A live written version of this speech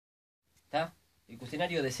¿Está? El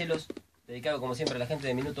cuestionario de celos, dedicado como siempre a la gente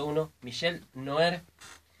de Minuto 1, Michelle, Noher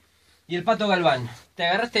y el Pato Galván. ¿Te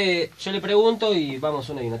agarraste, yo le pregunto y vamos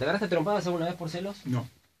uno y uno, ¿te agarraste trompadas alguna vez por celos? No.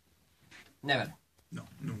 Never. No,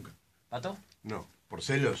 nunca. ¿Pato? No. ¿Por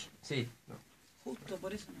celos? Sí. No. Justo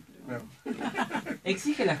por eso no creo. No.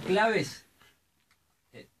 Exige las claves,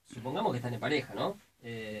 supongamos que están en pareja, ¿no?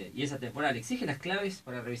 Y es atemporal. ¿Exige las claves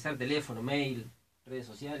para revisar teléfono, mail, redes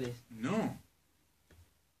sociales? No.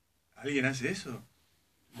 ¿Alguien hace eso?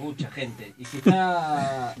 Mucha gente. ¿Y si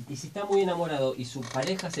está muy enamorado y su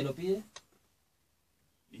pareja se lo pide?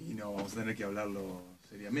 Y no, vamos a tener que hablarlo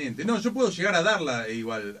seriamente. No, yo puedo llegar a darla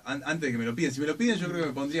igual, antes de que me lo piden. Si me lo piden yo creo que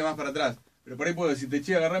me pondría más para atrás. Pero por ahí puedo decirte,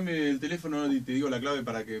 che, agarrame el teléfono y te digo la clave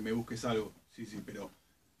para que me busques algo. Sí, pero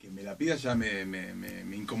que me la pida ya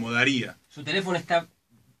me incomodaría. Su teléfono está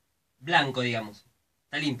blanco, digamos.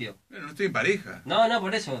 Está limpio. Bueno, no estoy en pareja. No,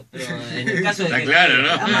 por eso. Pero en el caso de Está que... claro,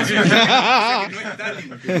 ¿no? No está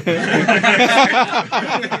limpio.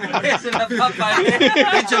 Es una papa.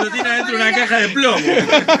 De hecho, lo tiene adentro de una caja de plomo.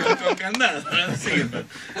 Con candado. Sí.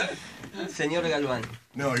 Señor Galván.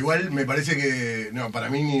 No, igual me parece que... No, para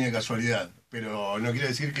mí ni de casualidad. Pero no quiere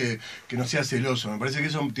decir que no sea celoso. Me parece que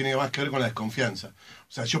eso tiene más que ver con la desconfianza.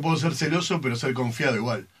 O sea, yo puedo ser celoso, pero ser confiado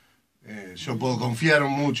igual. Yo puedo confiar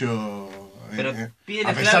mucho... Pero pide a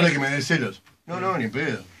las pesar claves. de que me dé celos. No, ni en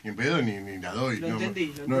pedo. Ni en pedo ni la doy. Lo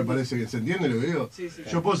entendí. No me parece que... ¿Se entiende lo que digo? Sí.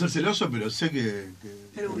 Yo puedo ser celoso, pero sé que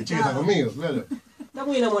Pero mi chica está conmigo, claro. Está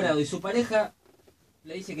muy enamorado y su pareja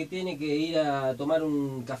le dice que tiene que ir a tomar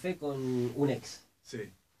un café con un ex.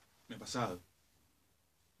 Sí, me ha pasado.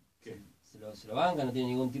 ¿Qué? ¿Se lo banca? ¿No tiene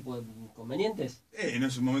ningún tipo de inconvenientes? No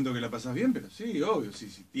es un momento que la pasás bien, pero sí, obvio, sí,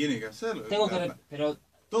 tiene que hacerlo. Pero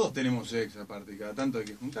Todos tenemos ex aparte, y cada tanto hay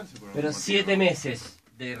que juntarse. Por algún motivo. 7 meses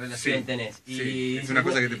de relación Sí, tenés. Y, sí. ¿Es una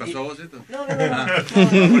cosa que te pasó a vos esto? No. Porque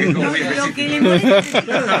es como muy Lo que le específico.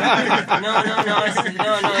 molesta.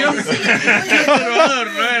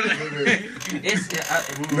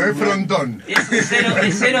 No es frontón.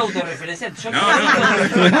 Es cero autorreferencial. Yo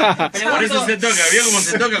Por eso se toca. ¿Vio cómo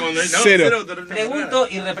se toca cuando Cero. pregunto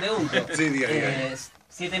y repregunto. Sí, diga.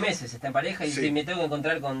 7 meses está en pareja y Sí. me tengo que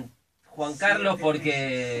encontrar con Juan Carlos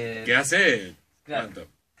porque... ¿Qué hace? Claro, ¿Cuánto?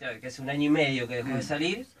 claro, que hace 1 año y medio que dejó de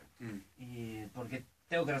salir y porque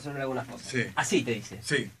tengo que resolver algunas cosas. Sí. Así te dice.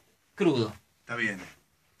 Sí, Crudo. está bien.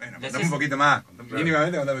 Bueno, Le contame haces- un poquito más.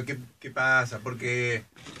 Mínimamente contame qué pasa, porque...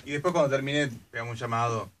 Y después cuando termine, pegamos un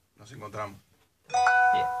llamado, nos encontramos.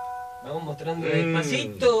 Bien. Vamos mostrando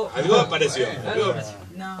despacito. Algo apareció. Algo apareció.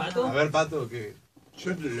 No. ¿Pato? A ver, Pato, que...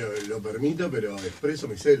 Yo lo permito, pero expreso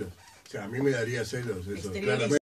mis celos. O sea, a mí me daría celos eso, Exterioriza. claramente.